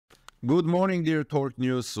Good morning, dear Torque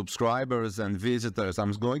News subscribers and visitors.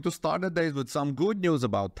 I'm going to start the day with some good news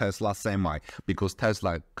about Tesla Semi, because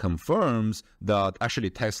Tesla confirms that,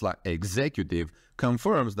 Tesla executive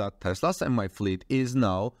confirms that Tesla Semi fleet is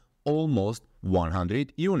now almost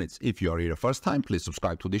 100 units. If you are here the first time, please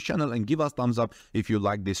subscribe to this channel and give us thumbs up if you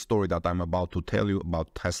like this story that I'm about to tell you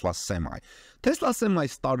about Tesla Semi. Tesla Semi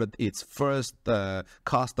started its first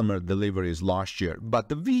customer deliveries last year, but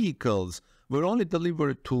the vehicles were only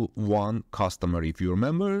delivered to one customer, if you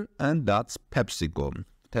remember, and that's PepsiCo.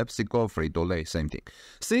 PepsiCo, Frito-Lay, same thing.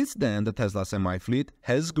 Since then, the Tesla Semi fleet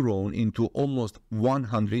has grown into almost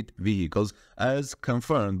 100 vehicles, as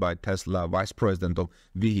confirmed by Tesla Vice President of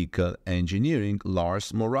Vehicle Engineering,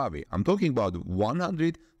 Lars Moravy. I'm talking about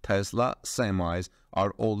 100 Tesla Semis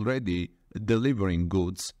are already delivering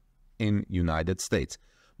goods in United States.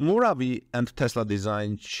 Moravy and Tesla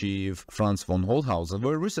design chief Franz von Holzhausen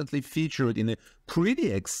were recently featured in a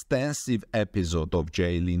pretty extensive episode of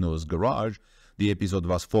Jay Leno's Garage. The episode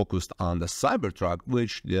was focused on the Cybertruck,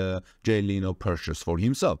 which Jay Leno purchased for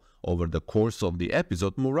himself. Over the course of the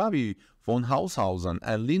episode, Moravy, von Holzhausen,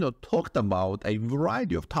 and Leno talked about a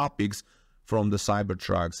variety of topics, from the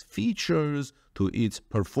Cybertruck's features to its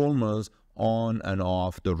performance on and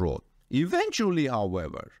off the road. Eventually,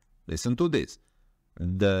 however, listen to this.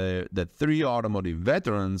 The three automotive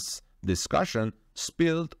veterans discussion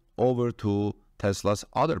spilled over to Tesla's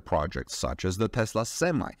other projects, such as the Tesla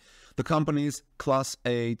Semi, the company's Class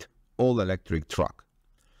 8 all-electric truck.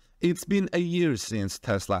 It's been a year since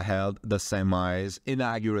Tesla held the Semi's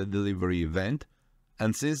inaugural delivery event,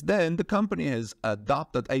 and since then the company has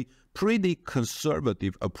adopted a pretty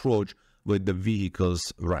conservative approach with the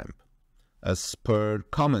vehicle's ramp. As per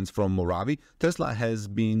comments from Moravy, Tesla has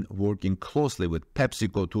been working closely with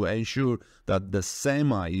PepsiCo to ensure that the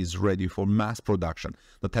Semi is ready for mass production.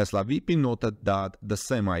 The Tesla VP noted that the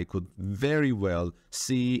Semi could very well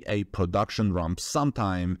see a production ramp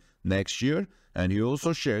sometime next year, and he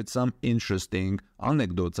also shared some interesting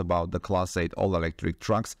anecdotes about the Class 8 all-electric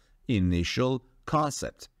truck's initial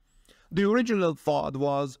concept. The original thought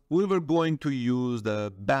was we were going to use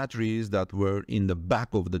the batteries that were in the back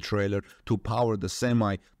of the trailer to power the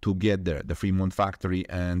Semi to get there, the Fremont factory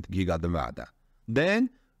and Giga Nevada. Then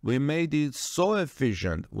we made it so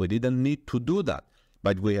efficient we didn't need to do that.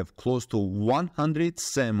 But we have close to 100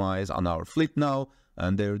 Semis on our fleet now,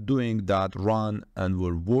 and they're doing that run, and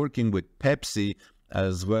we're working with Pepsi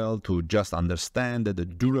as well to just understand the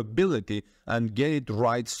durability and get it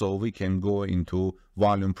right so we can go into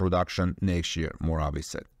volume production next year, Moravy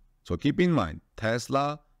said. So keep in mind,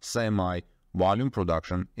 Tesla Semi volume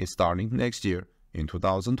production is starting next year in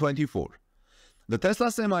 2024. The Tesla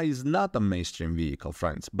Semi is not a mainstream vehicle,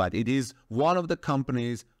 friends, but it is one of the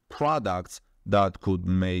company's products that could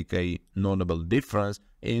make a notable difference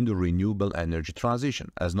in the renewable energy transition.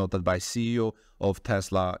 As noted by CEO of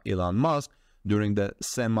Tesla, Elon Musk, during the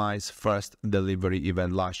Semi's first delivery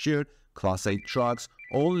event last year, Class 8 trucks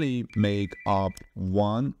only make up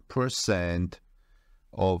 1%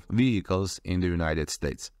 of vehicles in the United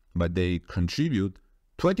States, but they contribute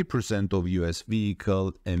 20% of U.S.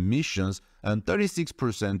 vehicle emissions and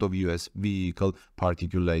 36% of U.S. vehicle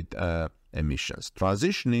particulate emissions.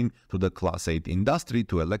 Transitioning to the Class 8 industry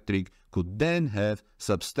to electric could then have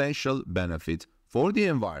substantial benefits for the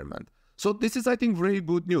environment. So this is, I think, very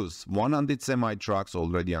good news. 100 semi-trucks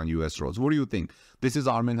already on US roads. What do you think? This is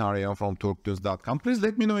Armin Harayan from TorqueNews.com. Please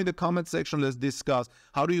let me know in the comment section. Let's discuss,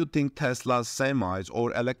 how do you think Tesla's semis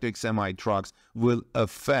or electric semi-trucks will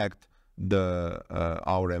affect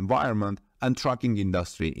our environment and trucking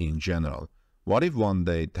industry in general? What if one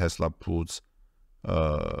day Tesla puts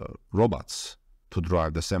robots to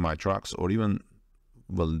drive the semi-trucks, or even,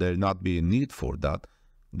 will there not be a need for that?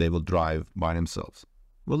 They will drive by themselves.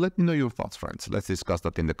 Well, let me know your thoughts, friends. Let's discuss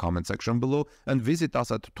that in the comment section below, and visit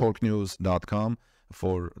us at TorqueNews.com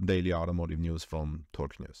for daily automotive news from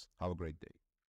Torque News. Have a great day.